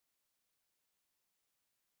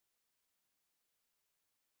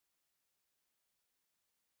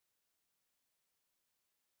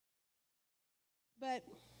But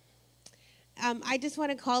I just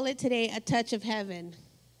want to call it today a touch of heaven.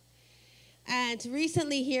 And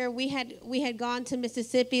recently here we had gone to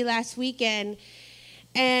Mississippi last weekend,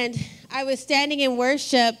 and I was standing in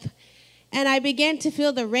worship, and I began to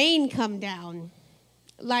feel the rain come down,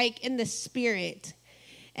 like in the spirit.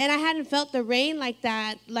 And I hadn't felt the rain like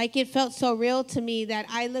that, like it felt so real to me that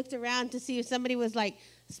I looked around to see if somebody was like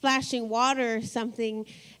splashing water or something,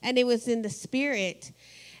 and it was in the spirit.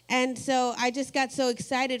 And so I just got so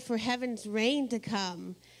excited for heaven's rain to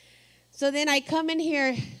come. So then I come in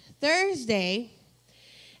here Thursday,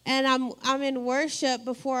 and I'm in worship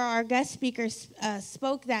before our guest speaker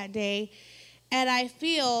spoke that day, and I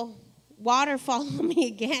feel water follow me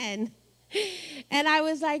again. And I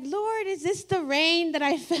was like, Lord, is this the rain that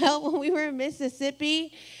I felt when we were in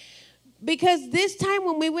Mississippi? Because this time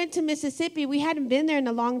when we went to Mississippi, we hadn't been there in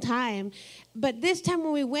a long time. But this time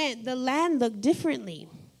when we went, the land looked differently.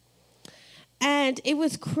 And it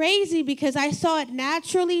was crazy because I saw it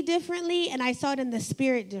naturally differently and I saw it in the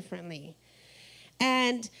spirit differently.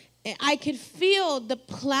 And I could feel the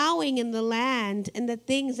plowing in the land and the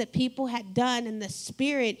things that people had done in the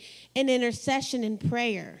spirit in intercession and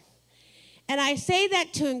prayer. And I say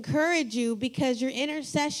that to encourage you because your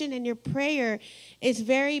intercession and your prayer is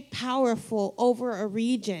very powerful over a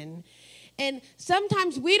region. And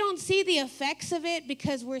sometimes we don't see the effects of it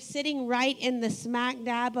because we're sitting right in the smack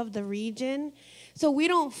dab of the region. So we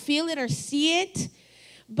don't feel it or see it.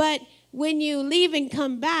 But when you leave and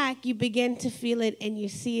come back, you begin to feel it and you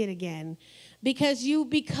see it again. Because you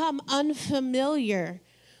become unfamiliar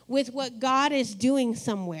with what God is doing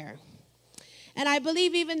somewhere. And I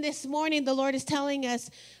believe even this morning the Lord is telling us,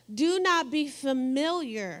 do not be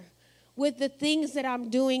familiar with the things that I'm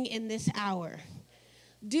doing in this hour.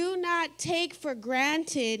 Do not take for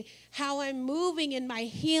granted how I'm moving in my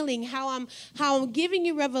healing, how I'm giving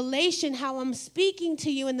you revelation, how I'm speaking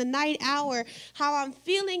to you in the night hour, how I'm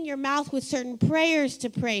filling your mouth with certain prayers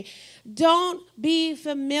to pray. Don't be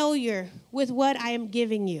familiar with what I am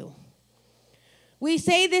giving you. We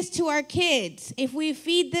say this to our kids. If we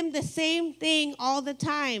feed them the same thing all the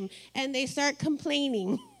time and they start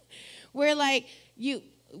complaining, we're like,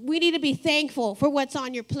 we need to be thankful for what's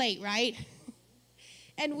on your plate, right?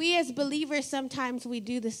 And we as believers, sometimes we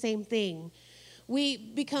do the same thing. We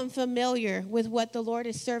become familiar with what the Lord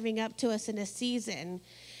is serving up to us in a season,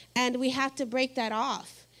 and we have to break that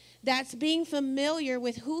off. That's being familiar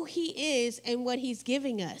with who He is and what He's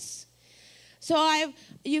giving us. So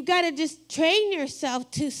you've got to just train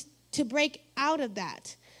yourself to break out of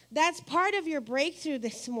that. That's part of your breakthrough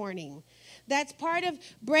this morning. That's part of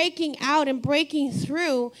breaking out and breaking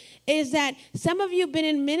through is that some of you have been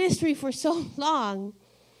in ministry for so long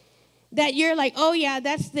that you're like, oh, yeah,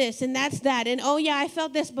 that's this and that's that. And, oh, yeah, I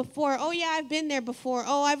felt this before. Oh, yeah, I've been there before.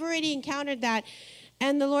 Oh, I've already encountered that.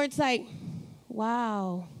 And the Lord's like,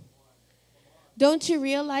 wow. Don't you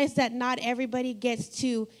realize that not everybody gets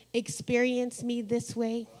to experience me this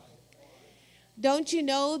way? Don't you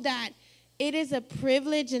know that it is a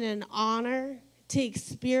privilege and an honor to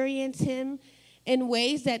experience Him in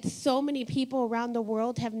ways that so many people around the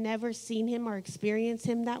world have never seen Him or experienced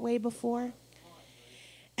Him that way before?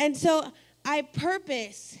 And so I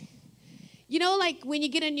purpose, like when you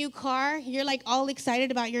get a new car, you're like all excited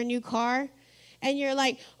about your new car. And you're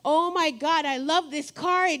like, oh, my God, I love this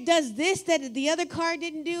car. It does this that the other car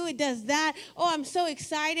didn't do. It does that. Oh, I'm so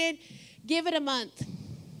excited. Give it a month.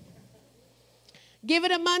 Give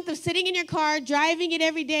it a month of sitting in your car, driving it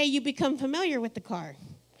every day. You become familiar with the car.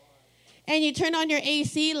 And you turn on your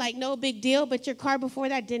AC like no big deal, but your car before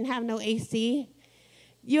that didn't have no AC.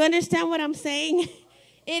 You understand what I'm saying?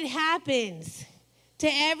 It happens to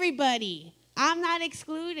everybody. I'm not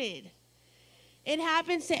excluded. It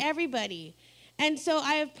happens to everybody. And so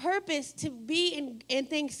I have purpose to be in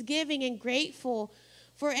thanksgiving and grateful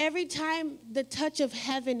for every time the touch of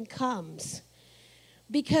heaven comes.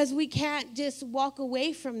 Because we can't just walk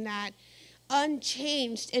away from that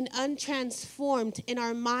unchanged and untransformed in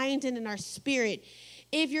our mind and in our spirit.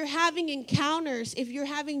 If you're having encounters, if you're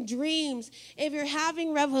having dreams, if you're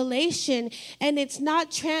having revelation, and it's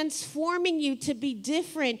not transforming you to be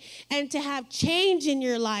different and to have change in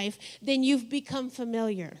your life, then you've become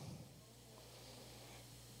familiar.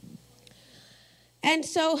 And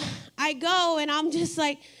so I go and I'm just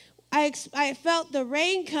like, I felt the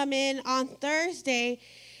rain come in on Thursday,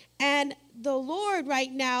 and the Lord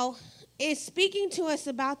right now is speaking to us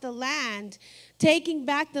about the land, taking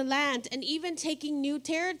back the land, and even taking new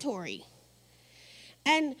territory.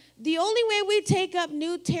 And the only way we take up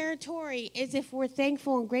new territory is if we're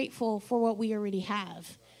thankful and grateful for what we already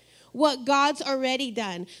have. what God's already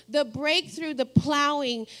done. The breakthrough, the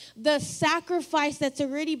plowing, the sacrifice that's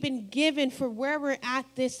already been given for where we're at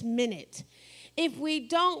this minute. If we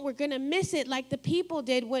don't, we're going to miss it like the people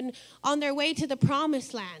did when on their way to the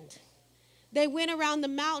promised land. They went around the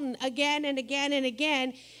mountain again and again and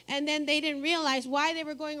again, and then they didn't realize why they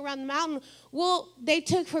were going around the mountain. Well, they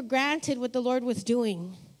took for granted what the Lord was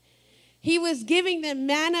doing. He was giving them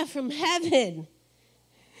manna from heaven.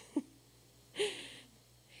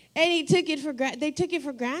 And they took it for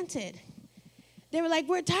granted. They were like,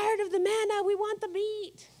 we're tired of the manna. We want the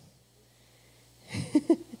meat.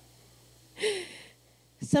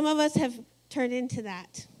 Some of us have turned into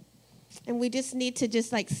that. And we just need to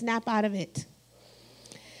snap out of it.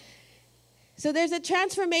 So there's a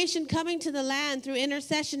transformation coming to the land through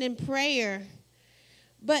intercession and prayer.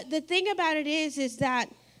 But the thing about it is that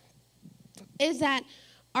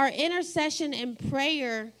our intercession and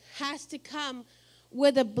prayer has to come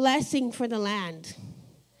with a blessing for the land.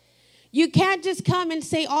 You can't just come and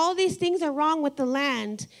say all these things are wrong with the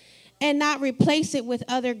land and not replace it with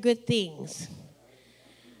other good things.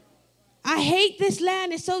 I hate this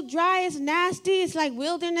land. It's so dry. It's nasty. It's like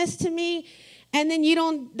wilderness to me. And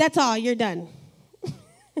then that's all. You're done.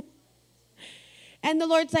 And the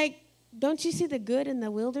Lord's like, don't you see the good in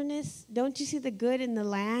the wilderness? Don't you see the good in the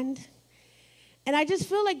land? And I just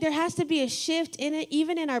feel like there has to be a shift in it,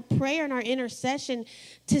 even in our prayer and our intercession,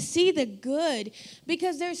 to see the good.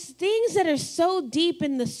 Because there's things that are so deep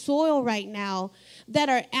in the soil right now that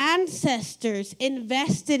our ancestors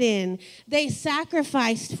invested in, they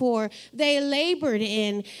sacrificed for, they labored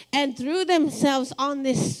in, and threw themselves on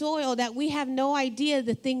this soil that we have no idea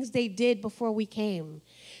the things they did before we came.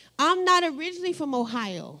 I'm not originally from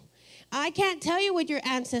Ohio. I can't tell you what your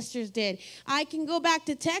ancestors did. I can go back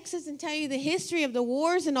to Texas and tell you the history of the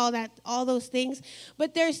wars and all those things.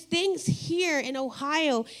 But there's things here in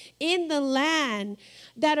Ohio, in the land,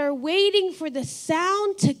 that are waiting for the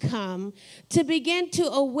sound to come to begin to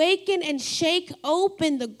awaken and shake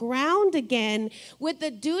open the ground again with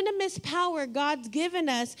the dunamis power God's given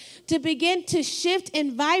us to begin to shift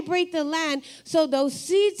and vibrate the land so those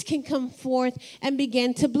seeds can come forth and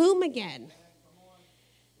begin to bloom again.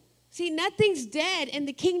 See, nothing's dead in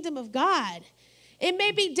the kingdom of God. It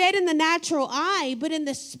may be dead in the natural eye, but in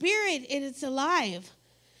the spirit, it's alive.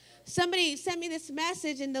 Somebody sent me this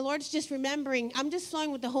message, and the Lord's just remembering. I'm just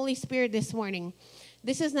flowing with the Holy Spirit this morning.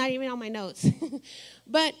 This is not even on my notes.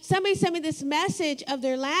 But somebody sent me this message of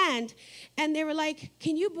their land, and they were like,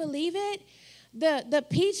 can you believe it? The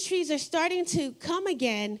peach trees are starting to come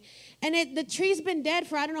again, and the tree's been dead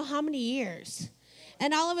for I don't know how many years.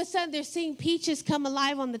 And all of a sudden, they're seeing peaches come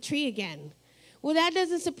alive on the tree again. Well, that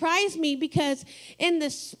doesn't surprise me because in the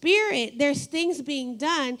spirit, there's things being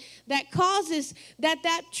done that causes that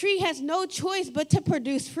tree has no choice but to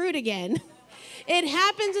produce fruit again. It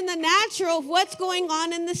happens in the natural of what's going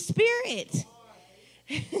on in the spirit.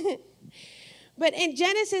 But in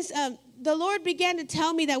Genesis, the Lord began to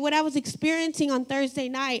tell me that what I was experiencing on Thursday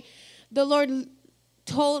night, the Lord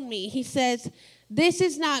told me, he says, this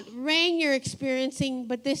is not rain you're experiencing,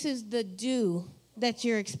 but this is the dew that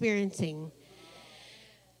you're experiencing.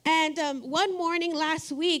 And one morning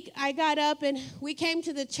last week, I got up and we came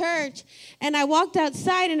to the church, and I walked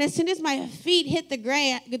outside, and as soon as my feet hit the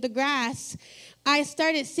grass, I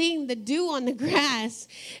started seeing the dew on the grass.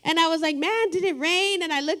 And I was like, man, did it rain?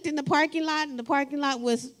 And I looked in the parking lot, and the parking lot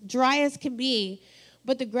was dry as can be,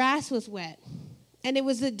 but the grass was wet, and it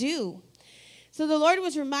was the dew. So the Lord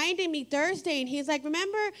was reminding me Thursday, and he's like,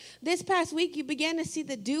 remember this past week you began to see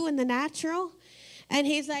the dew in the natural? And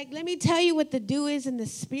he's like, let me tell you what the dew is in the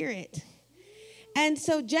spirit. And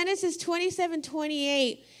so Genesis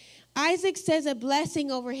 27:28, Isaac says a blessing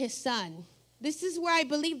over his son. This is where I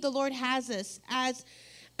believe the Lord has us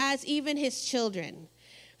as even his children.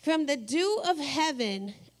 From the dew of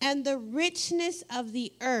heaven and the richness of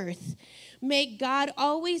the earth, may God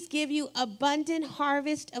always give you abundant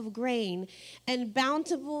harvest of grain and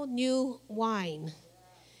bountiful new wine.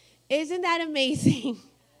 Isn't that amazing?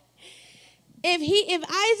 If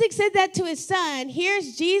Isaac said that to his son,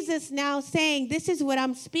 here's Jesus now saying, this is what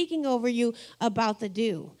I'm speaking over you about the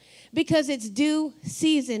dew. Because it's due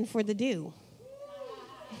season for the dew.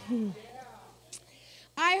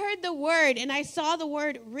 I heard the word and I saw the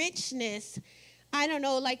word richness, I don't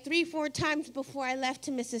know, like 3-4 times before I left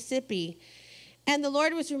to Mississippi. And the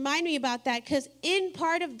Lord was reminding me about that because in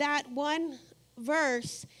part of that one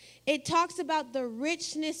verse, it talks about the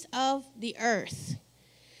richness of the earth.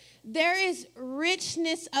 There is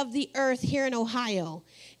richness of the earth here in Ohio.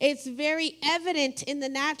 It's very evident in the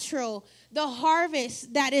natural, the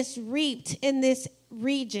harvest that is reaped in this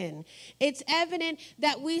region. It's evident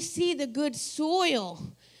that we see the good soil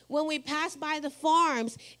when we pass by the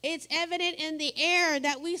farms. It's evident in the air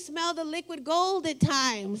that we smell the liquid gold at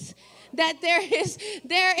times, that there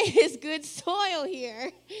is good soil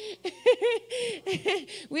here.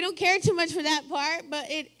 We don't care too much for that part, but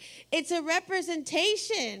it's a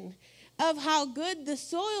representation of how good the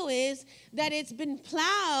soil is, that it's been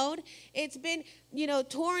plowed, it's been,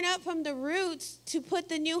 torn up from the roots to put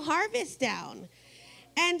the new harvest down.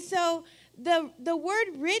 And so the word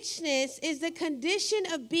richness is the condition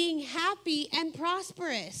of being happy and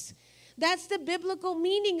prosperous. That's the biblical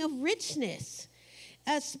meaning of richness,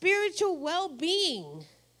 a spiritual well-being.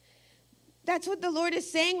 That's what the Lord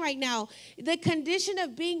is saying right now. The condition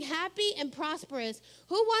of being happy and prosperous.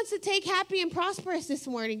 Who wants to take happy and prosperous this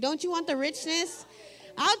morning? Don't you want the richness?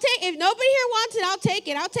 I'll take, if nobody here wants it, I'll take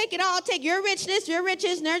it. I'll take it all. I'll take your richness, your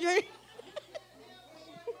riches, nerd.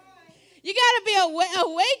 You got to be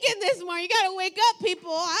awakened this morning. You got to wake up,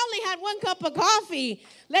 people. I only had 1 cup of coffee.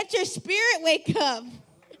 Let your spirit wake up.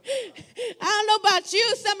 I don't know about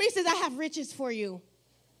you. Somebody says, I have riches for you.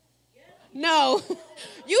 No,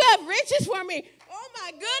 you have riches for me. Oh,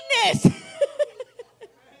 my goodness.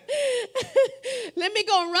 Let me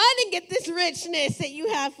go run and get this richness that you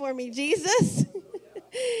have for me, Jesus.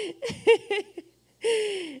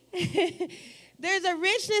 There's a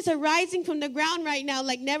richness arising from the ground right now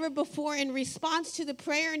like never before in response to the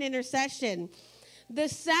prayer and intercession. The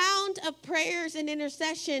sound of prayers and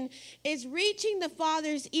intercession is reaching the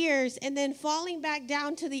Father's ears and then falling back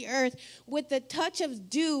down to the earth with the touch of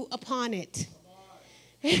dew upon it.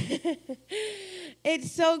 It's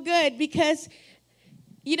so good because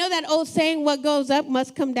you know that old saying, what goes up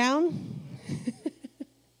must come down?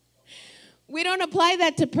 We don't apply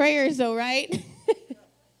that to prayers though, right?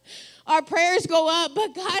 Our prayers go up,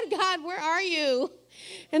 but God, where are you?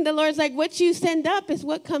 And the Lord's like, what you send up is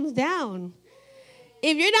what comes down.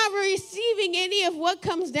 If you're not receiving any of what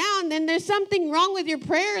comes down, then there's something wrong with your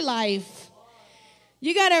prayer life.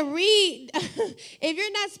 You got to read. If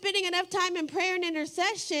you're not spending enough time in prayer and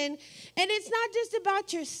intercession, and it's not just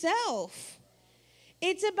about yourself.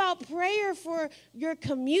 It's about prayer for your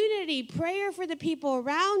community, prayer for the people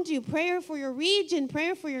around you, prayer for your region,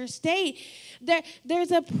 prayer for your state. There's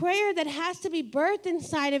a prayer that has to be birthed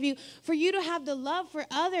inside of you for you to have the love for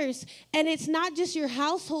others, and it's not just your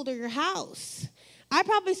household or your house. I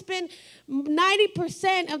probably spend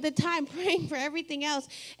 90% of the time praying for everything else,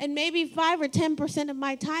 and maybe 5 or 10% of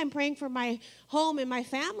my time praying for my home and my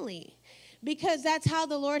family. Because that's how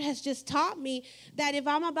the Lord has just taught me that if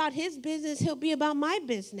I'm about his business, he'll be about my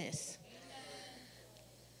business.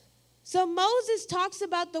 So Moses talks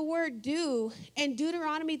about the word dew in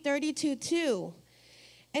Deuteronomy 32:2.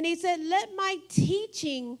 And he said, let my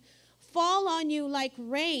teaching fall on you like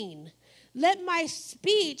rain. Let my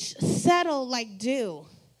speech settle like dew.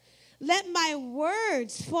 Let my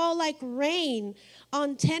words fall like rain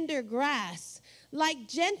on tender grass, like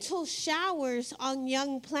gentle showers on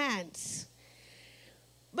young plants.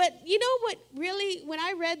 But you know what, really, when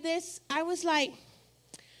I read this, I was like,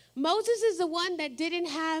 Moses is the one that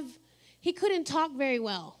he couldn't talk very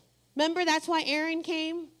well. Remember, that's why Aaron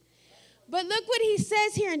came? But look what he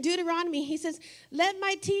says here in Deuteronomy. He says, let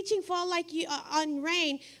my teaching fall like you on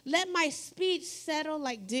rain. Let my speech settle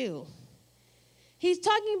like dew. He's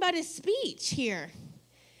talking about his speech here.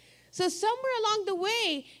 So somewhere along the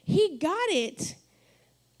way, he got it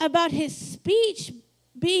about his speech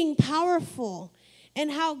being powerful and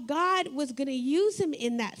how God was going to use him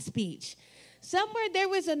in that speech. Somewhere there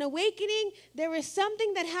was an awakening. There was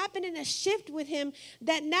something that happened in a shift with him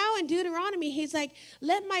that now in Deuteronomy, he's like,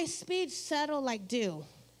 let my speech settle like dew.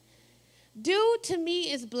 Dew to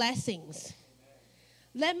me is blessings.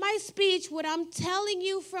 Let my speech, what I'm telling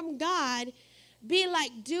you from God, be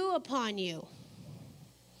like dew upon you.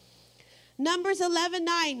 Numbers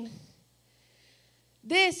 11:9.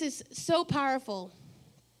 This is so powerful.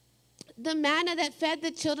 The manna that fed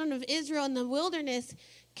the children of Israel in the wilderness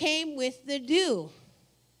came with the dew.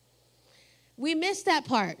 We missed that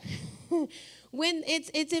part. When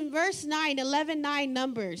it's in verse 9, 11:9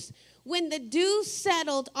 Numbers. When the dew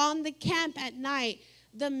settled on the camp at night,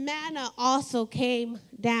 the manna also came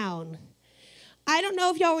down. I don't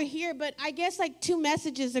know if y'all were here, but I guess like 2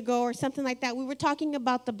 messages ago or something like that, we were talking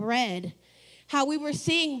about the bread. How we were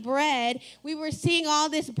seeing bread. We were seeing all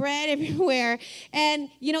this bread everywhere. And,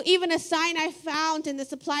 even a sign I found in the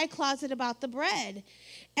supply closet about the bread.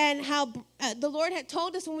 And how the Lord had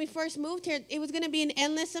told us when we first moved here, it was going to be an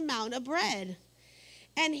endless amount of bread.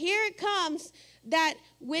 And here it comes that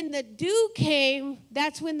when the dew came,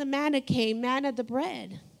 that's when the manna came, manna the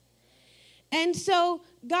bread. And so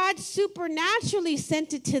God supernaturally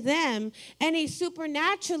sent it to them, and he's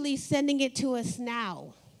supernaturally sending it to us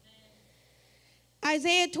now.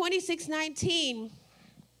 Isaiah 26:19.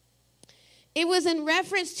 It was in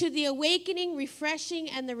reference to the awakening, refreshing,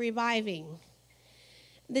 and the reviving.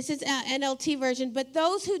 This is NLT version. But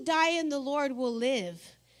those who die in the Lord will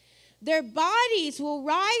live. Their bodies will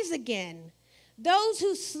rise again. Those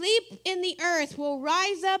who sleep in the earth will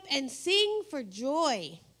rise up and sing for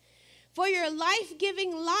joy. For your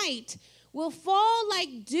life-giving light will fall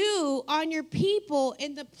like dew on your people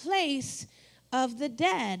in the place of the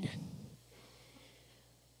dead.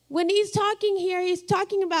 When he's talking here, he's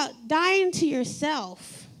talking about dying to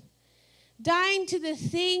yourself. Dying to the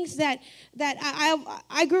things that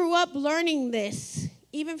I grew up learning this,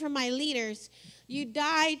 even from my leaders. You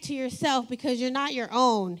die to yourself because you're not your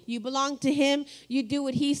own. You belong to him. You do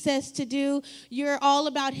what he says to do. You're all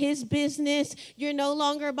about his business. You're no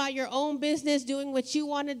longer about your own business, doing what you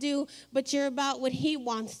want to do, but you're about what he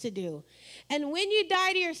wants to do. And when you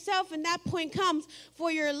die to yourself, and that point comes,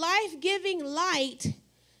 for your life-giving light,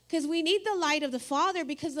 because we need the light of the Father,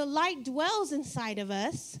 because the light dwells inside of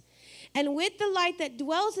us. And with the light that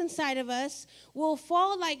dwells inside of us will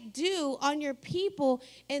fall like dew on your people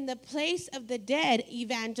in the place of the dead,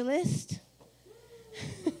 evangelist.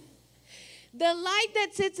 The light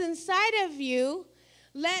that sits inside of you,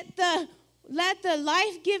 let the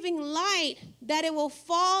life-giving light, that it will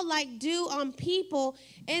fall like dew on people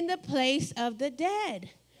in the place of the dead.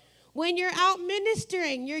 When you're out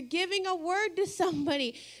ministering, you're giving a word to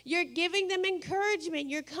somebody. You're giving them encouragement.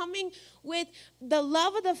 You're coming with the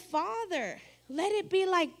love of the Father. Let it be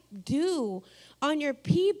like dew on your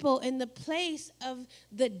people in the place of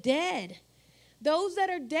the dead. Those that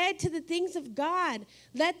are dead to the things of God,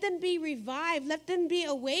 let them be revived. Let them be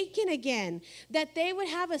awakened again. That they would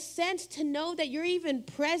have a sense to know that you're even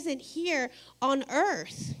present here on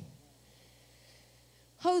earth.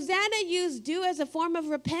 Hosanna used dew as a form of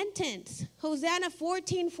repentance. Hosanna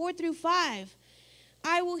 14:4-5.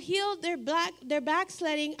 I will heal their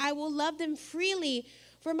backsliding. I will love them freely,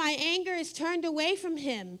 for my anger is turned away from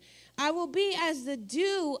him. I will be as the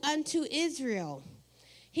dew unto Israel.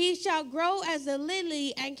 He shall grow as a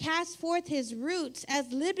lily and cast forth his roots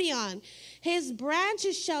as Lebanon. His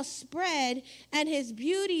branches shall spread, and his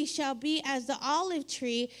beauty shall be as the olive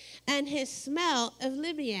tree, and his smell of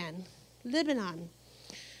Lebanon.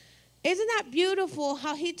 Isn't that beautiful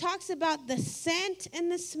how he talks about the scent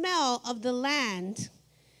and the smell of the land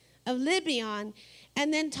of Lebanon,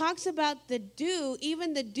 and then talks about the dew,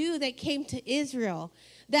 even the dew that came to Israel,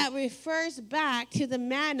 that refers back to the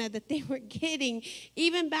manna that they were getting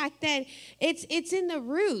even back then. It's in the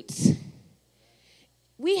roots.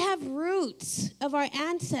 We have roots of our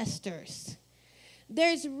ancestors.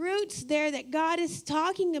 There's roots there that God is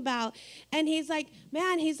talking about. And he's like,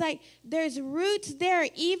 there's roots there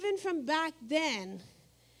even from back then.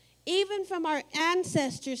 Even from our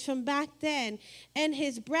ancestors from back then. And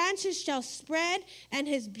his branches shall spread, and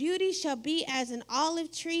his beauty shall be as an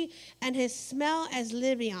olive tree, and his smell as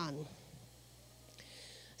Lebanon.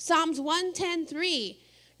 Psalms 110:3.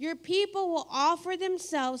 Your people will offer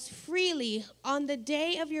themselves freely on the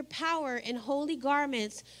day of your power in holy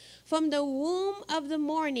garments. From the womb of the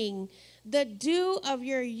morning, the dew of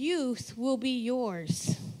your youth will be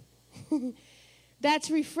yours. That's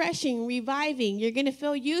refreshing, reviving. You're going to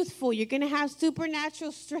feel youthful. You're going to have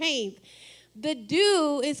supernatural strength. The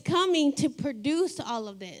dew is coming to produce all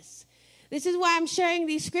of this. This is why I'm sharing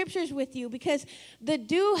these scriptures with you, because the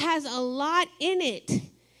dew has a lot in it.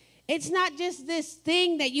 It's not just this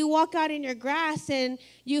thing that you walk out in your grass and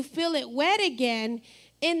you feel it wet again.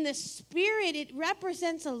 In the spirit, it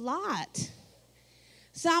represents a lot.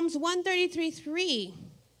 Psalms 133:3.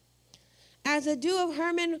 As the dew of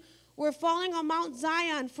Hermon were falling on Mount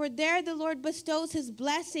Zion, for there the Lord bestows his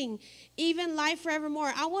blessing, even life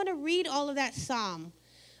forevermore. I want to read all of that psalm.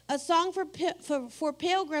 A song for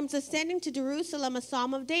pilgrims ascending to Jerusalem, a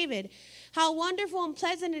psalm of David. How wonderful and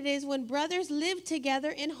pleasant it is when brothers live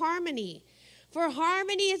together in harmony. For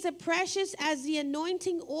harmony is as precious as the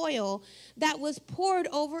anointing oil that was poured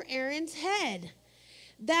over Aaron's head,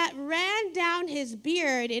 that ran down his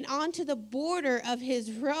beard and onto the border of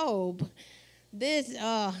his robe. This,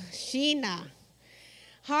 Sheena.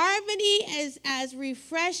 Harmony is as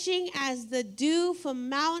refreshing as the dew from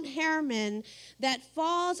Mount Hermon that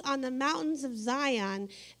falls on the mountains of Zion.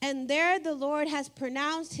 And there the Lord has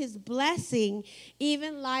pronounced his blessing,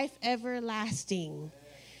 even life everlasting.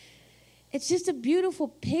 It's just a beautiful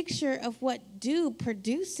picture of what dew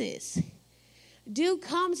produces. Dew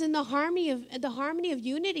comes in the harmony of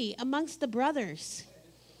unity amongst the brothers.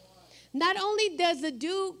 Not only does the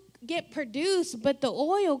dew get produced, but the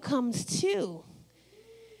oil comes too.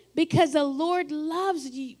 Because the Lord loves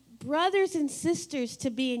you, brothers and sisters, to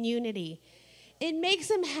be in unity. It makes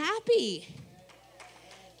him happy.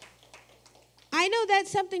 I know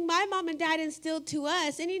that's something my mom and dad instilled to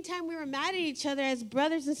us. Anytime we were mad at each other as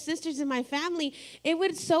brothers and sisters in my family, it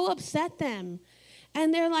would so upset them.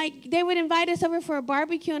 And they're like, they would invite us over for a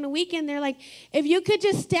barbecue on a weekend. They're like, if you could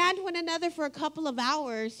just stand one another for a couple of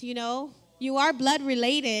hours, you know, you are blood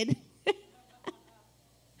related.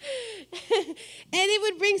 And it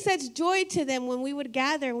would bring such joy to them when we would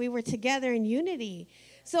gather and we were together in unity.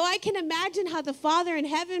 So I can imagine how the Father in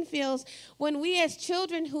heaven feels when we as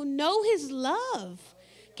children who know his love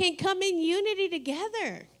can come in unity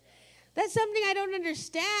together. That's something I don't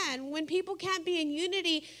understand. When people can't be in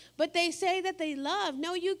unity, but they say that they love.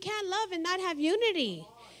 No, you can't love and not have unity.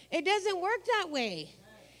 It doesn't work that way.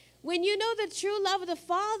 When you know the true love of the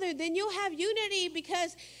Father, then you'll have unity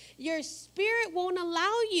because your spirit won't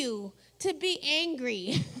allow you to be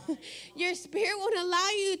angry. Your spirit won't allow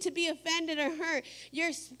you to be offended or hurt.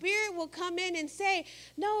 Your spirit will come in and say,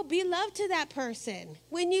 no, be love to that person.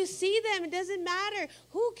 When you see them, it doesn't matter.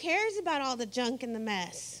 Who cares about all the junk and the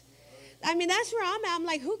mess? I mean, that's where I'm at. I'm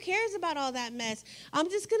like, who cares about all that mess?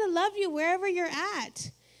 I'm just going to love you wherever you're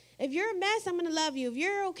at. If you're a mess, I'm going to love you. If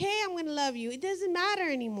you're okay, I'm going to love you. It doesn't matter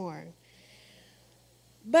anymore.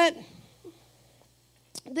 But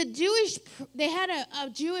they had a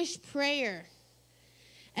Jewish prayer.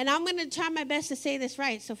 And I'm going to try my best to say this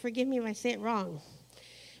right, so forgive me if I say it wrong.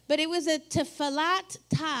 But it was a Tefillat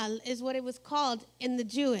Tal is what it was called in the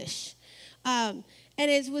Jewish. And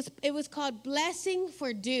it was called blessing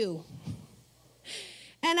for dew.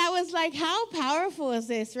 And I was like, how powerful is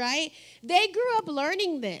this, right? They grew up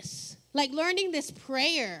learning this, like learning this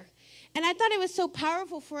prayer. And I thought it was so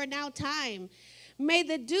powerful for a now time. May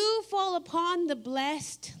the dew fall upon the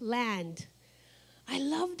blessed land. I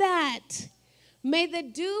love that. May the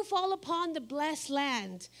dew fall upon the blessed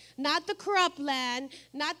land, not the corrupt land,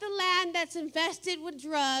 not the land that's infested with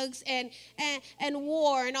drugs and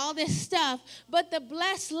war and all this stuff, but the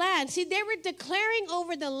blessed land. See, they were declaring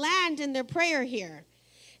over the land in their prayer here.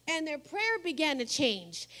 And their prayer began to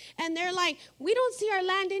change. And they're like, we don't see our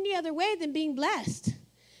land any other way than being blessed.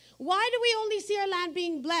 Why do we only see our land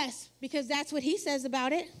being blessed? Because that's what he says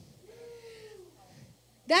about it.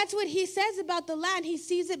 That's what he says about the land. He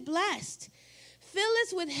sees it blessed. Fill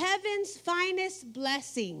us with heaven's finest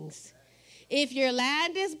blessings. If your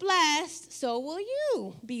land is blessed, so will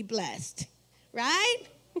you be blessed, right?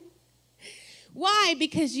 Why?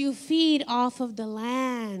 Because you feed off of the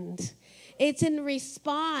land. It's in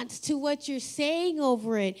response to what you're saying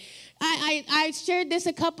over it. I shared this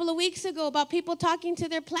a couple of weeks ago about people talking to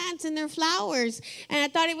their plants and their flowers, and I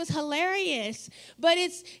thought it was hilarious. But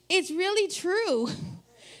it's really true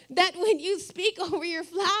that when you speak over your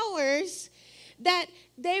flowers, that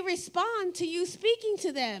they respond to you speaking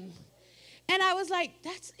to them. And I was like,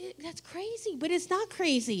 that's crazy, but it's not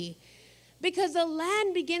crazy. Because the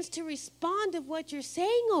land begins to respond to what you're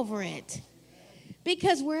saying over it.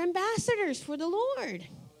 Because we're ambassadors for the Lord.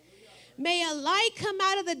 May a light come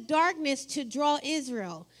out of the darkness to draw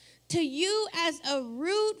Israel to you as a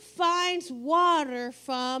root finds water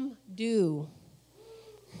from dew.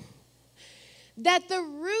 That the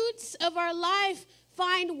roots of our life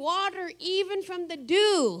find water even from the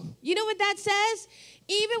dew. You know what that says?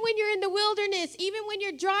 Even when you're in the wilderness, even when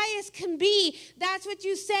you're dry as can be, that's what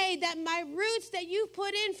you say, that my roots that you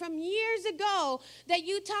put in from years ago, that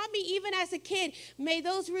you taught me even as a kid, may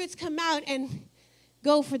those roots come out and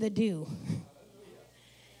go for the dew.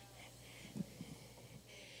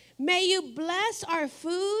 May you bless our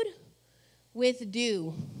food with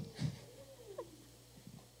dew.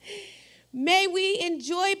 May we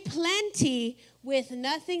enjoy plenty with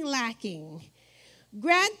nothing lacking.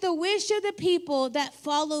 Grant the wish of the people that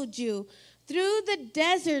followed you through the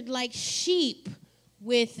desert like sheep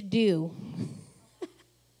with dew.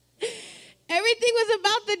 Everything was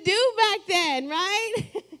about the dew back then, right?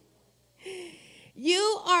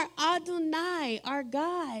 You are Adonai, our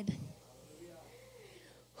God,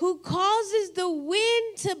 who causes the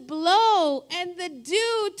wind to blow and the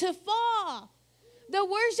dew to fall. The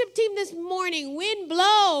worship team this morning, wind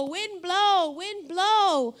blow, wind blow, wind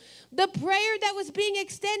blow. The prayer that was being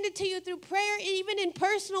extended to you through prayer, even in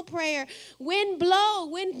personal prayer, wind blow,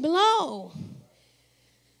 wind blow.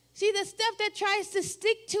 See, the stuff that tries to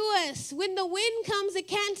stick to us, when the wind comes, it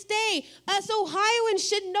can't stay. Us Ohioans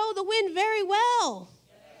should know the wind very well.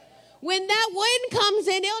 When that wind comes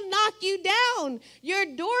in, it'll knock you down. Your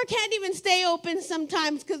door can't even stay open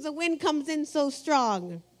sometimes because the wind comes in so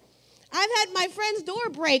strong. I've had my friend's door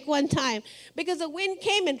break one time because the wind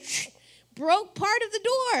came and broke part of the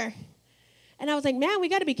door. And I was like, man, we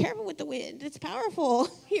got to be careful with the wind. It's powerful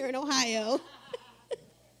here in Ohio.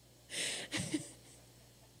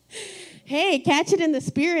 Hey, catch it in the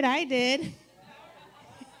spirit. I did.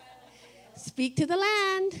 Speak to the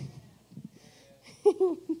land.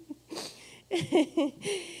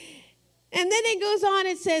 And then it goes on,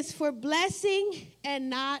 it says, for blessing and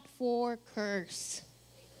not for curse.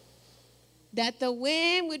 That the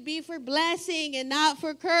wind would be for blessing and not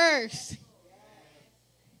for curse.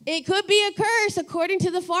 It could be a curse according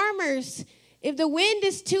to the farmers. If the wind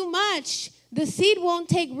is too much, the seed won't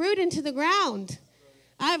take root into the ground.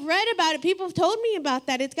 I've read about it. People have told me about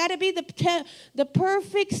that. It's got to be the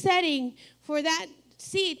perfect setting for that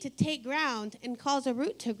seed to take ground and cause a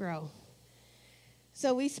root to grow.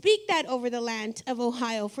 So we speak that over the land of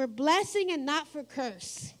Ohio for blessing and not for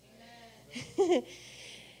curse.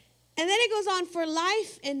 And then it goes on for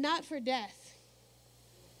life and not for death.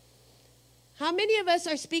 How many of us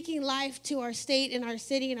are speaking life to our state and our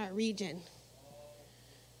city and our region?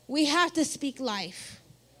 We have to speak life.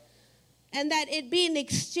 And that it be an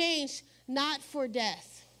exchange not for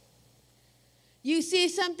death. You see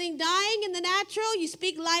something dying in the natural, you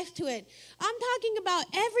speak life to it. I'm talking about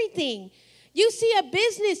everything. You see a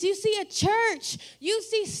business, you see a church, you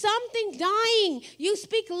see something dying, you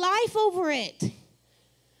speak life over it.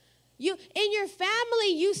 You, in your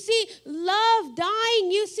family, you see love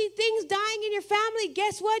dying, you see things dying in your family.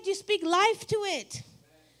 Guess what? You speak life to it.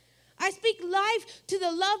 I speak life to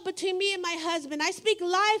the love between me and my husband. I speak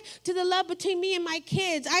life to the love between me and my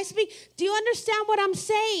kids. Do you understand what I'm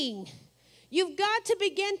saying? You've got to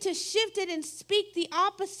begin to shift it and speak the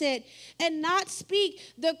opposite and not speak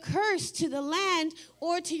the curse to the land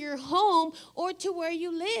or to your home or to where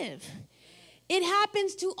you live. It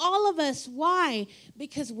happens to all of us. Why?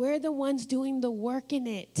 Because we're the ones doing the work in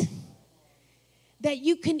it. That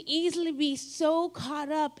you can easily be so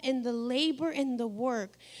caught up in the labor and the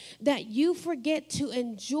work that you forget to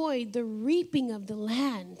enjoy the reaping of the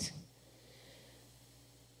land.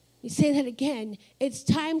 You say that again. It's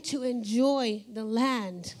time to enjoy the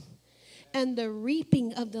land and the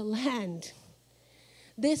reaping of the land.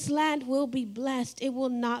 This land will be blessed. It will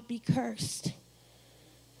not be cursed.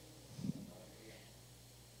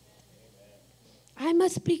 I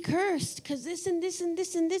must be cursed because this and this and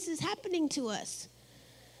this and this is happening to us.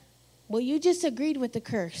 Well, you just agreed with the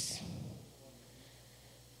curse.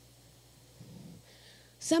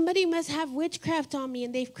 Somebody must have witchcraft on me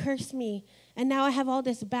and they've cursed me. And now I have all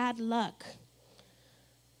this bad luck.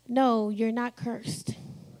 No, you're not cursed.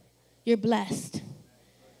 You're blessed.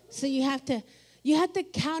 So you have to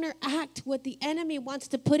counteract what the enemy wants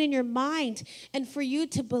to put in your mind and for you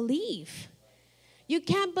to believe. You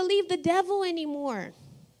can't believe the devil anymore.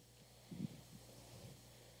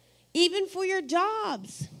 Even for your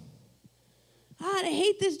jobs. God, I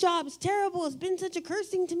hate this job. It's terrible. It's been such a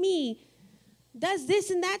cursing to me. Does this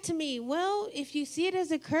and that to me. Well, if you see it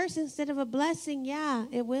as a curse instead of a blessing, yeah,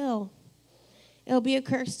 it will. It'll be a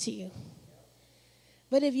curse to you.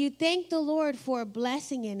 But if you thank the Lord for a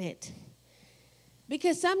blessing in it,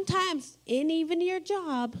 because sometimes even your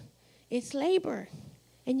job, it's labor.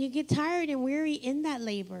 And you get tired and weary in that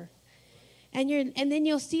labor. And then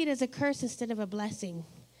you'll see it as a curse instead of a blessing.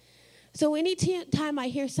 So anytime I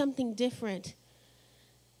hear something different,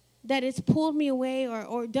 that it's pulled me away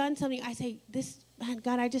or done something, I say, man,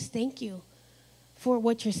 God, I just thank you for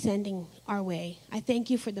what you're sending our way. I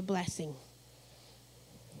thank you for the blessing.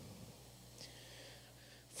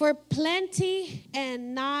 For plenty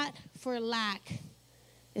and not for lack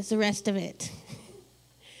is the rest of it.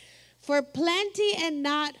 For plenty and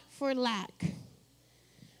not for lack.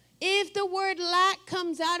 If the word lack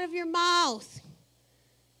comes out of your mouth,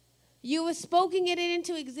 you have spoken it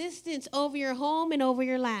into existence over your home and over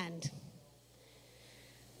your land.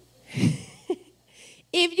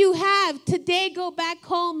 If you have, today go back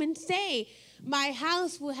home and say, my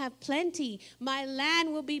house will have plenty. My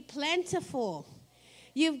land will be plentiful.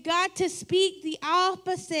 You've got to speak the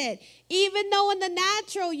opposite. Even though in the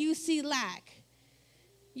natural you see lack.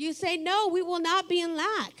 You say, no, we will not be in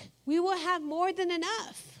lack. We will have more than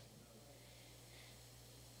enough.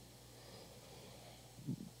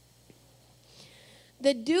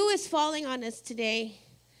 The dew is falling on us today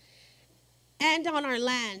and on our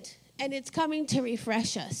land, and it's coming to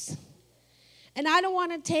refresh us. And I don't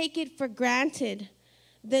want to take it for granted,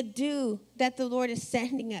 the dew that the Lord is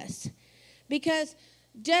sending us. Because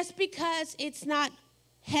just because it's not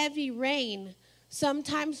heavy rain,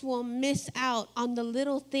 sometimes we'll miss out on the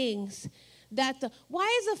little things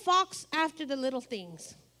why is a fox after the little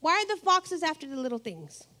things? Why are the foxes after the little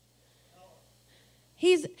things?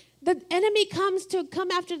 The enemy comes to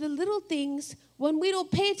come after the little things when we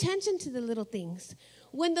don't pay attention to the little things.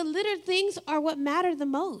 When the little things are what matter the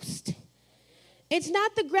most. It's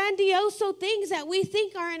not the grandioso things that we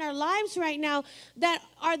think are in our lives right now that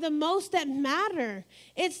are the most that matter.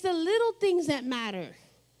 It's the little things that matter.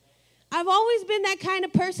 I've always been that kind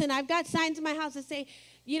of person. I've got signs in my house that say,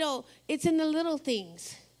 it's in the little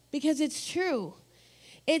things, because it's true.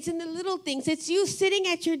 It's in the little things. It's you sitting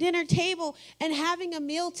at your dinner table and having a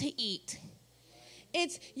meal to eat.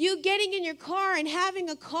 It's you getting in your car and having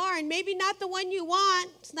a car, and maybe not the one you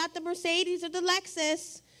want. It's not the Mercedes or the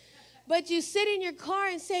Lexus. But you sit in your car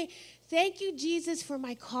and say, thank you, Jesus, for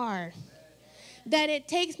my car. That it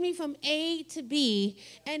takes me from A to B,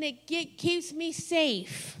 and it keeps me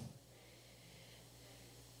safe.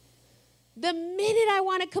 The minute I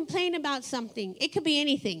want to complain about something, it could be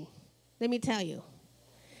anything, let me tell you.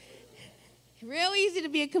 Real easy to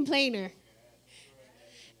be a complainer.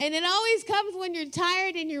 And it always comes when you're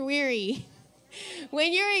tired and you're weary.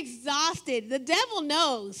 When you're exhausted. The devil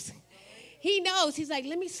knows. He knows. He's like,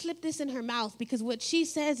 let me slip this in her mouth, because what she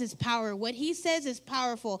says is power. What he says is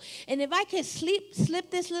powerful. And if I could slip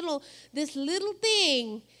this little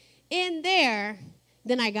thing in there,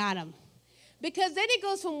 then I got him. Because then it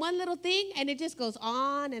goes from one little thing, and it just goes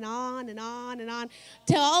on and on and on and on,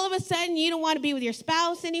 till all of a sudden you don't want to be with your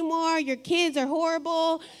spouse anymore. Your kids are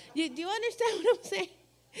horrible. Do you understand what I'm saying?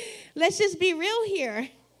 Let's just be real here.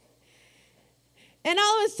 And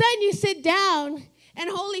all of a sudden you sit down, and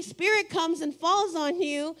Holy Spirit comes and falls on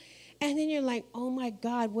you, and then you're like, oh my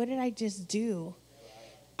God, what did I just do?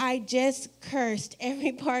 I just cursed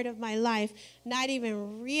every part of my life, not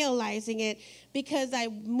even realizing it, because I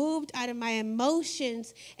moved out of my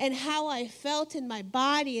emotions and how I felt in my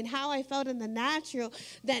body and how I felt in the natural,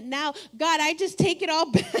 that now, God, I just take it all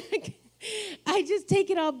back. I just take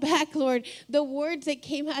it all back, Lord, the words that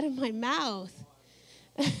came out of my mouth.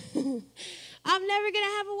 I'm never going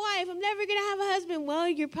to have a wife. I'm never going to have a husband. Well,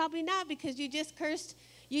 you're probably not, because you just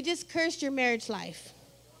cursed your marriage life.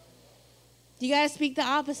 You got to speak the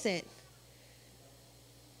opposite.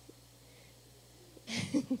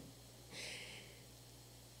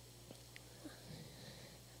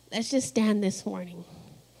 Let's just stand this morning.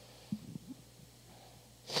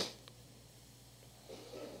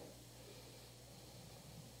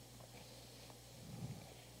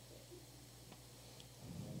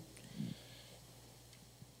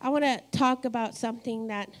 I want to talk about something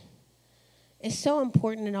that is so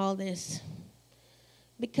important in all this,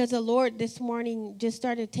 because the Lord this morning just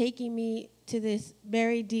started taking me to this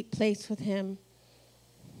very deep place with him.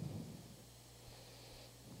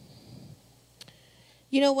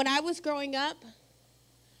 When I was growing up,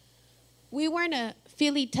 we weren't a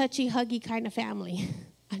feely, touchy, huggy kind of family.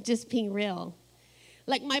 I'm just being real.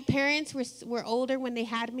 Like, my parents were older when they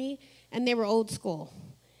had me, and they were old school.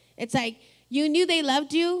 It's like, you knew they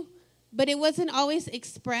loved you, but it wasn't always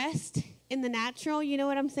expressed in the natural, you know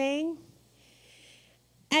what I'm saying?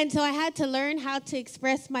 And so I had to learn how to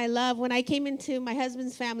express my love. When I came into my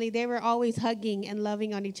husband's family, they were always hugging and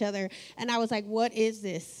loving on each other. And I was like, what is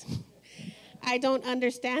this? I don't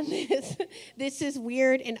understand this. This is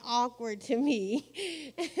weird and awkward to me.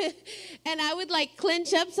 And I would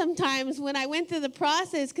clench up sometimes when I went through the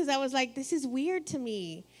process, because I was like, this is weird to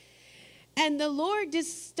me. And the Lord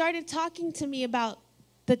just started talking to me about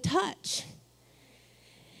the touch.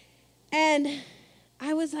 And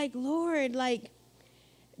I was like, Lord,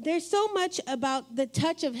 there's so much about the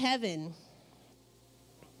touch of heaven.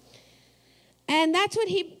 And that's what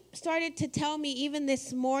he started to tell me even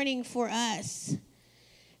this morning for us.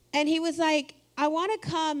 And he was like, I want to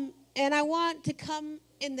come, and I want to come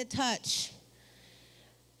in the touch.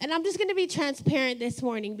 And I'm just going to be transparent this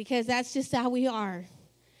morning, because that's just how we are.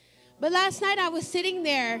 But last night I was sitting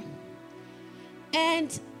there,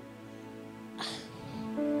 and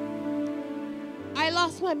I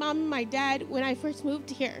lost my mom and my dad when I first moved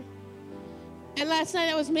here. And last night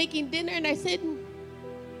I was making dinner, and I said,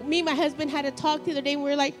 me and my husband had a talk the other day, and we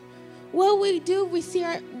were like, what will we do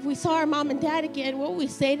if we saw our mom and dad again? What would we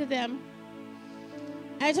say to them?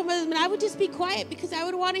 And I told my husband I would just be quiet, because I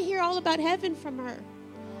would want to hear all about heaven from her.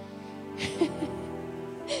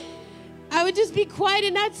 I would just be quiet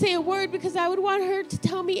and not say a word, because I would want her to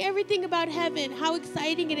tell me everything about heaven, how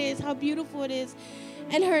exciting it is, how beautiful it is,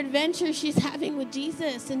 and her adventure she's having with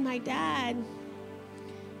Jesus and my dad,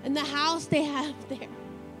 and the house they have there.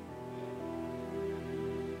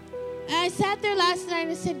 And I sat there last night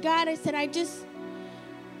and I said, God,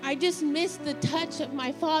 I just miss the touch of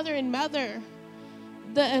my father and mother,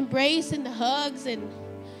 the embrace and the hugs, and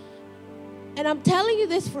I'm telling you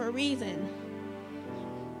this for a reason.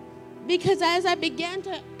 Because as I began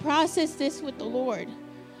to process this with the Lord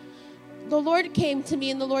came to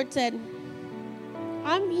me and the Lord said,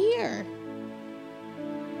 I'm here.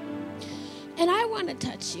 And I want to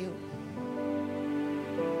touch you.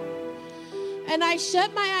 And I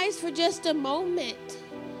shut my eyes for just a moment.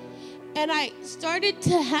 And I started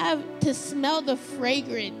to smell the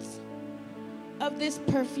fragrance of this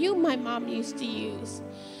perfume my mom used to use.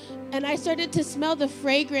 And I started to smell the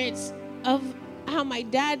fragrance of how my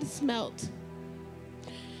dad smelled.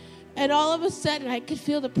 And all of a sudden, I could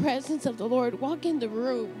feel the presence of the Lord walk in the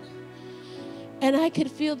room. And I could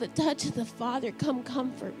feel the touch of the Father come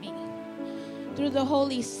comfort me through the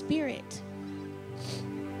Holy Spirit.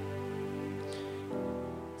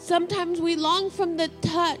 Sometimes we long from the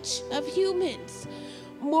touch of humans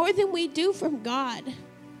more than we do from God.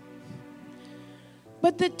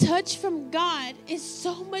 But the touch from God is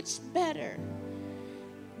so much better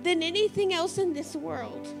than anything else in this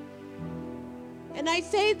world. And I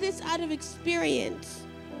say this out of experience.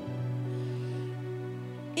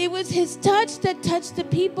 It was his touch that touched the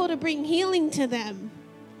people to bring healing to them.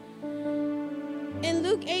 And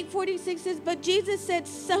Luke 8:46 says, but Jesus said,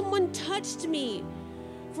 someone touched me,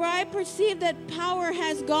 for I perceive that power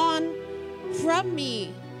has gone from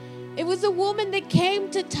me. It was a woman that came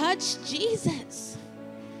to touch Jesus.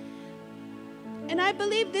 And I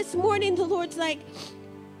believe this morning the Lord's like,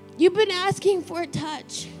 you've been asking for a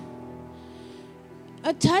touch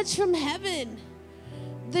from heaven.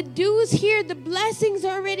 The dew's here, the blessings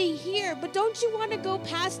are already here, but don't you want to go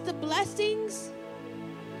past the blessings?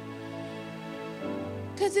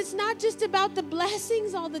 Because it's not just about the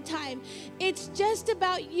blessings all the time. It's just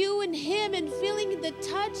about you and him and feeling the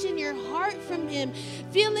touch in your heart from him,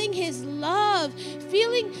 feeling his love,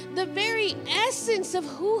 feeling the very essence of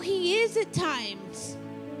who he is at times.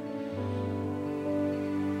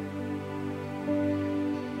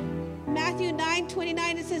 Matthew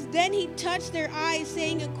 9:29, it says, then he touched their eyes,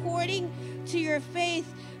 saying, according to your faith,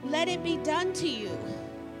 let it be done to you.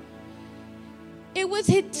 It was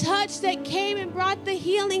his touch that came and brought the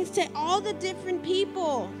healings to all the different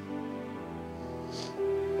people.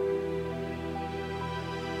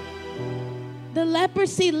 The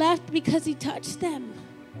leprosy left because he touched them.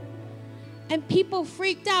 And people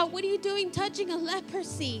freaked out. What are you doing touching a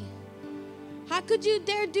leprosy? How could you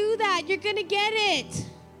dare do that? You're going to get it.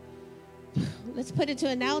 Let's put it to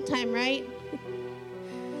a now time, right?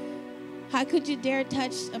 How could you dare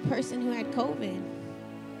touch a person who had COVID?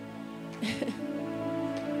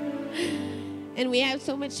 And we have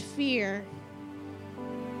so much fear.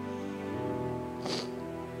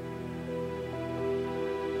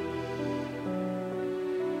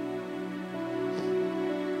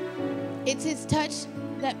 It's his touch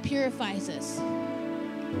that purifies us.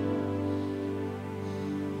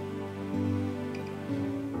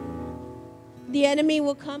 The enemy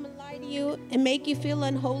will come and lie to you and make you feel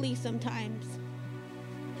unholy sometimes.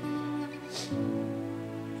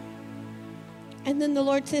 And then the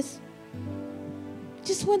Lord says,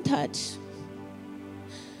 just one touch.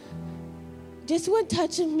 Just one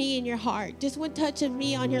touch of me in your heart. Just one touch of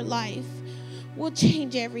me on your life will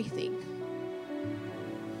change everything.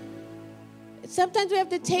 Sometimes we have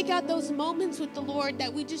to take out those moments with the Lord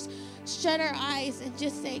that we just shut our eyes and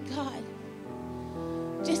just say, God,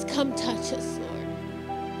 just come touch us, Lord.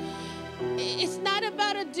 It's not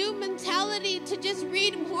about a doom mentality to just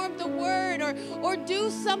read more of the word or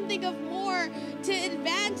do something of more to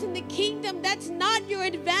advance in the kingdom. That's not your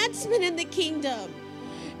advancement in the kingdom.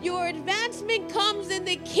 Your advancement comes in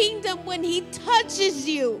the kingdom when he touches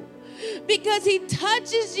you. Because he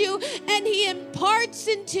touches you and he imparts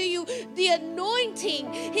into you the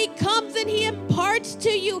anointing. He comes and he imparts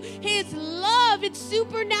to you his love. It's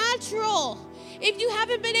supernatural. If you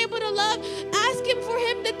haven't been able to love, ask him for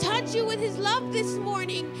him to touch you with his love this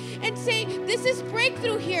morning and say, this is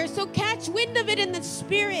breakthrough here, so catch wind of it in the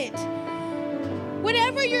spirit.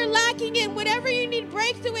 Whatever you're lacking in, whatever you need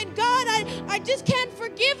breakthrough in, God, I just can't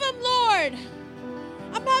forgive them, Lord.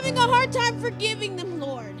 I'm having a hard time forgiving them,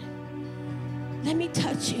 Lord. Let me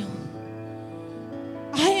touch you.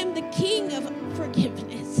 I am the king of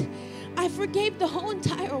forgiveness. I forgave the whole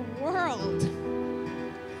entire world.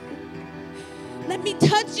 Let me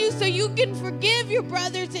touch you so you can forgive your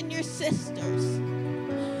brothers and your sisters.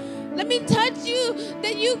 Let me touch you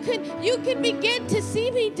that you can begin to see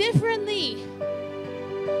me differently.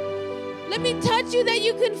 Let me touch you that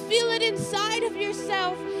you can feel it inside of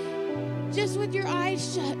yourself just with your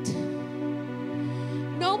eyes shut.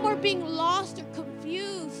 No more being lost or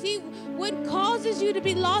confused. See, what causes you to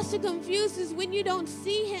be lost or confused is when you don't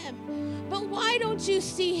see him. But why don't you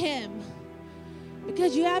see him?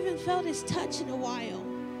 Because you haven't felt his touch in a while.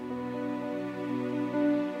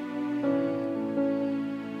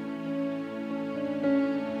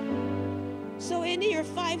 into your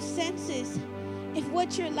five senses. If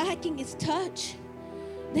what you're lacking is touch,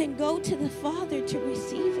 then go to the Father to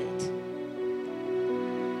receive it.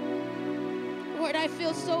 Lord, I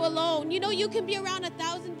feel so alone. You know, you can be around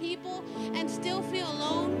 1,000 people and still feel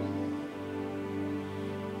alone.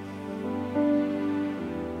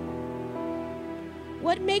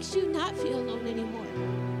 What makes you not feel alone anymore?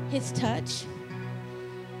 His touch.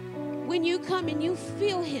 When you come and you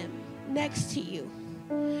feel him next to you,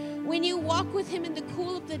 when you walk with him in the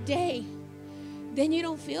cool of the day, then you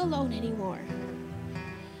don't feel alone anymore.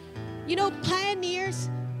 You know, pioneers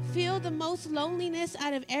feel the most loneliness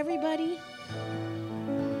out of everybody.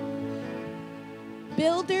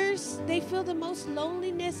 Builders, they feel the most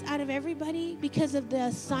loneliness out of everybody because of the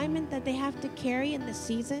assignment that they have to carry in the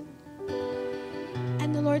season.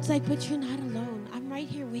 And the Lord's like, but you're not alone. I'm right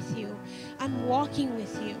here with you. I'm walking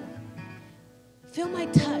with you. Feel my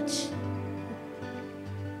touch.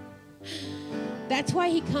 That's why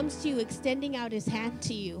he comes to you, extending out his hand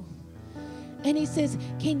to you. And he says,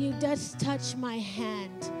 can you just touch my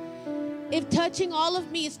hand? If touching all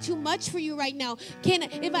of me is too much for you right now,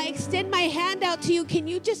 if I extend my hand out to you, can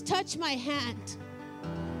you just touch my hand?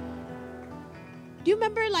 Do you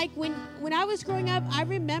remember, like, when I was growing up, I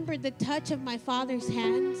remembered the touch of my father's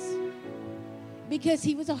hands because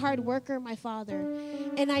he was a hard worker, my father.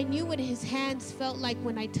 And I knew what his hands felt like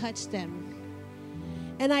when I touched them.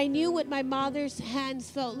 And I knew what my mother's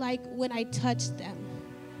hands felt like when I touched them.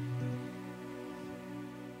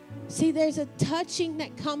 See, there's a touching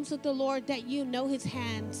that comes with the Lord that you know his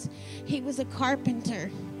hands. He was a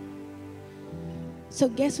carpenter. So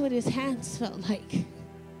guess what his hands felt like?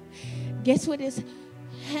 Guess what his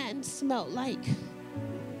hands smelled like?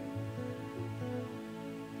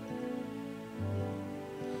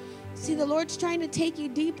 See, the Lord's trying to take you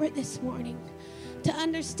deeper this morning to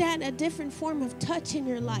understand a different form of touch in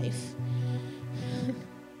your life.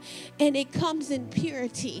 And it comes in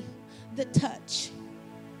purity, the touch.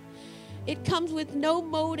 It comes with no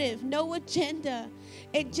motive, no agenda.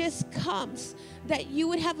 It just comes that you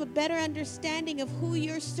would have a better understanding of who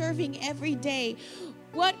you're serving every day.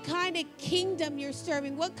 What kind of kingdom you're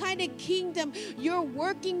serving, what kind of kingdom you're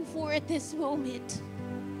working for at this moment.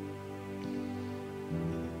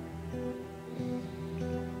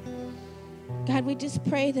 God, we just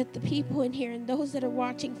pray that the people in here and those that are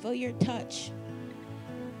watching feel your touch.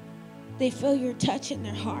 They feel your touch in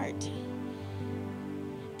their heart.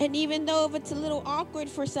 And even though if it's a little awkward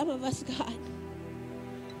for some of us,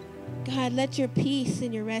 God, let your peace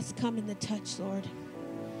and your rest come in the touch, Lord.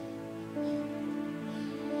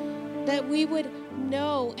 That we would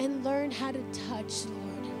know and learn how to touch,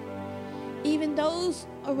 Lord. Even those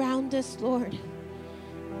around us, Lord.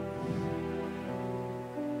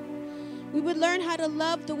 We would learn how to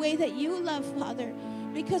love the way that you love, Father.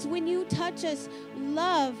 Because when you touch us,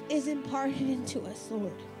 love is imparted into us,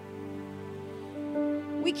 Lord.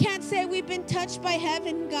 We can't say we've been touched by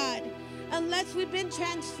heaven, God, unless we've been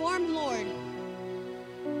transformed, Lord.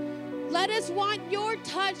 Let us want your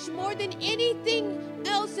touch more than anything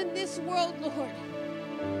else in this world, Lord.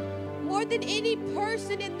 More than any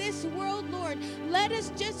person in this world, Lord. Let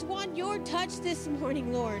us just want your touch this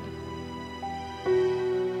morning, Lord.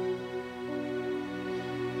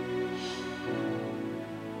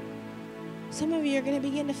 Some of you are going to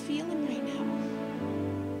begin to feel him right now.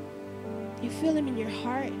 You feel him in your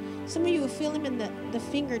heart. Some of you will feel him in the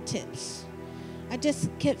fingertips. I just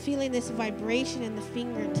kept feeling this vibration in the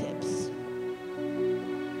fingertips.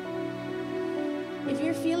 If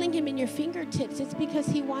you're feeling him in your fingertips, it's because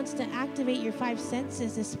he wants to activate your five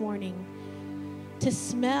senses this morning. To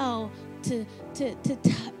smell, to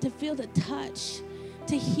feel the touch,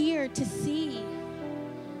 to hear, to see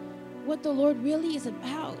what the Lord really is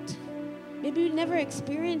about. Maybe you never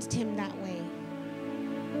experienced him that way.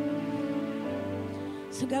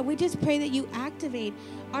 So God, we just pray that you activate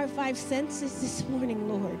our five senses this morning,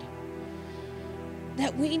 Lord.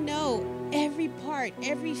 That we know every part,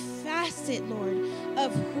 every facet, Lord,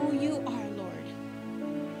 of who you are, Lord.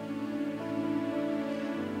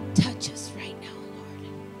 Touch us right now,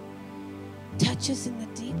 Lord. Touch us in the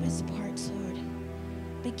deepest parts, Lord.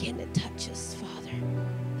 Begin to touch us, Father.